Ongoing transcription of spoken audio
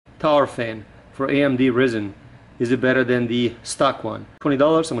tower fan for AMD RYZEN, is it better than the stock one? $20. I'm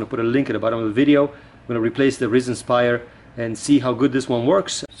going to put a link at the bottom of the video. I'm going to replace the RYZEN Spire and see how good this one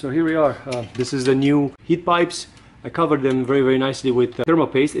works. So here we are. This is the new heat pipes. I covered them very nicely with thermal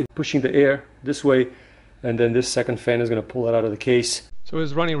paste. It's pushing the air this way, and then this second fan is going to pull it out of the case. So it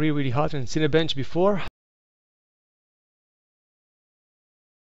was running really hot in Cinebench before.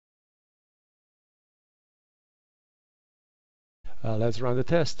 Let's run the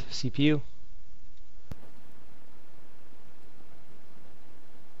test. CPU.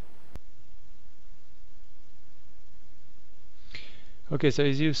 Okay, so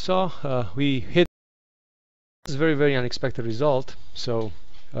as you saw, we hit this very unexpected result. So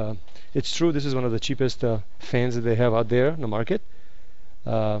it's true, this is one of the cheapest fans that they have out there in the market.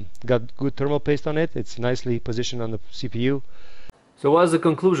 Got good thermal paste on it. It's nicely positioned on the CPU. So what's the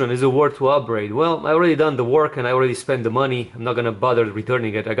conclusion? Is it worth to upgrade? Well, I already done the work and I already spent the money. I'm not gonna bother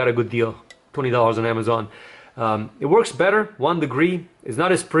returning it. I got a good deal, $20 on Amazon. It works better, 1 degree. It's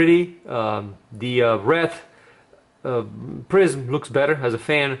not as pretty. The red Prism looks better as a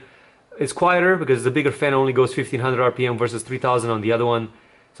fan. It's quieter because the bigger fan only goes 1500 RPM versus 3000 on the other one.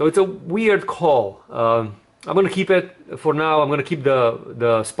 So it's a weird call. I'm gonna keep it for now. I'm gonna keep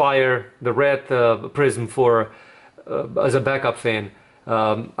the Spire, the red Prism for as a backup fan.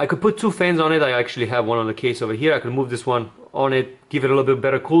 I could put 2 fans on it. I actually have one on the case over here. I could move this one on it, give it a little bit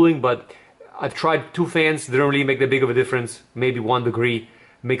better cooling, but I've tried 2 fans, didn't really make that big of a difference. Maybe 1 degree,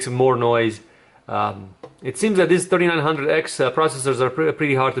 makes more noise. It seems that these 3900X processors are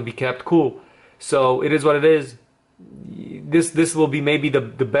pretty hard to be kept cool. So it is what it is. This will be maybe the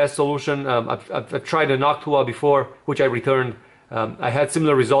best solution. I've tried a NOCTUA before, which I returned. I had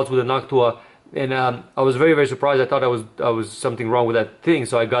similar results with the NOCTUA. And I was very surprised. I thought I was something wrong with that thing,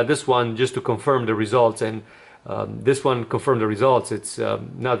 so I got this one just to confirm the results, and this one confirmed the results. It's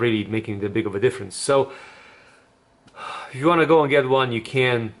not really making that big of a difference. So if you want to go and get one, you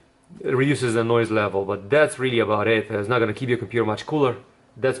can. It reduces the noise level, but that's really about it. It's not going to keep your computer much cooler.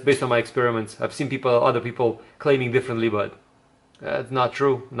 That's based on my experiments. I've seen other people claiming differently, but that's not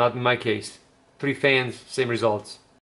true. Not in my case. 3 fans, same results.